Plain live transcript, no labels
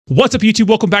What's up, YouTube?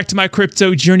 Welcome back to my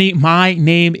crypto journey. My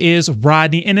name is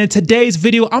Rodney, and in today's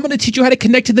video, I'm going to teach you how to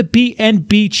connect to the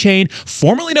BNB chain,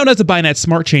 formerly known as the Binance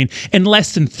Smart Chain, in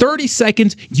less than 30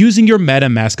 seconds using your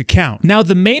Metamask account. Now,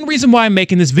 the main reason why I'm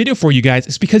making this video for you guys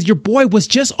is because your boy was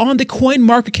just on the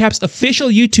CoinMarketCap's official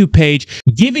YouTube page,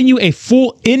 giving you a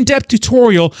full in-depth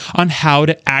tutorial on how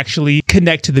to actually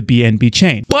connect to the BNB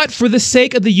chain. But for the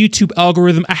sake of the YouTube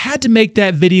algorithm, I had to make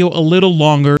that video a little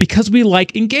longer because we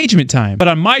like engagement time. But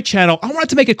on my channel, I wanted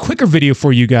to make a quicker video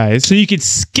for you guys so you could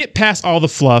skip past all the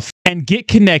fluff and get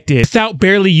connected without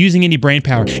barely using any brain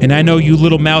power. And I know you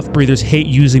little mouth breathers hate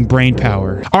using brain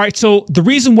power. All right, so the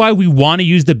reason why we want to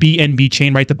use the BNB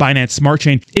chain, right, the Binance Smart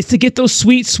Chain, is to get those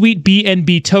sweet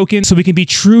BNB tokens so we can be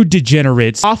true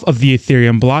degenerates off of the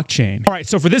Ethereum blockchain. All right,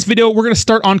 so for this video, we're going to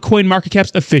start on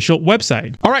CoinMarketCap's official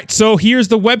website. All right, so here's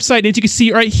the website. And as you can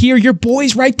see right here, your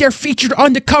boy's right there featured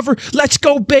on the cover. Let's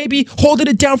go, baby. Holding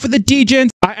it down for the degens.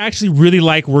 I actually really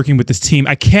like working with this team.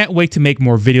 I can't wait to make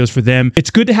more videos for them.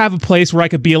 It's good to have a place where I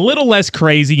could be a little less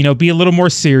crazy, you know, be a little more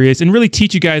serious and really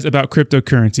teach you guys about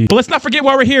cryptocurrency. But let's not forget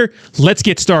why we're here. Let's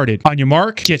get started. On your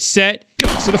mark, get set, go.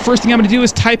 So the first thing I'm going to do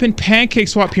is type in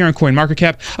PancakeSwap here on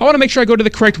CoinMarketCap. I want to make sure I go to the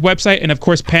correct website. And of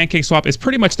course, PancakeSwap is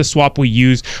pretty much the swap we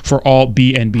use for all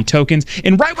BNB tokens.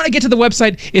 And right when I get to the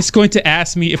website, it's going to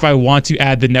ask me if I want to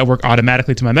add the network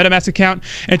automatically to my Metamask account.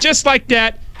 And just like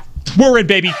that, we're in,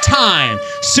 baby. Time.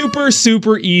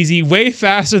 Super easy, way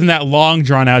faster than that long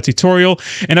drawn out tutorial.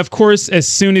 And of course, as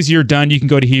soon as you're done, you can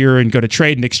go to here and go to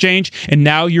trade and exchange. And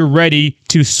now you're ready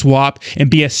to swap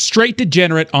and be a straight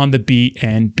degenerate on the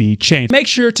BNB chain. Make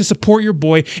sure to support your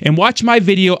boy and watch my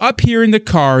video up here in the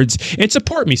cards and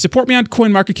support me. Support me on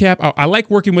CoinMarketCap. I like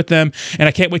working with them and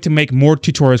I can't wait to make more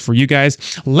tutorials for you guys.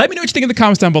 Let me know what you think in the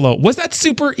comments down below. Was that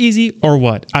super easy or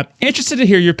what? I'm interested to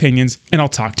hear your opinions and I'll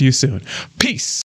talk to you soon. Peace.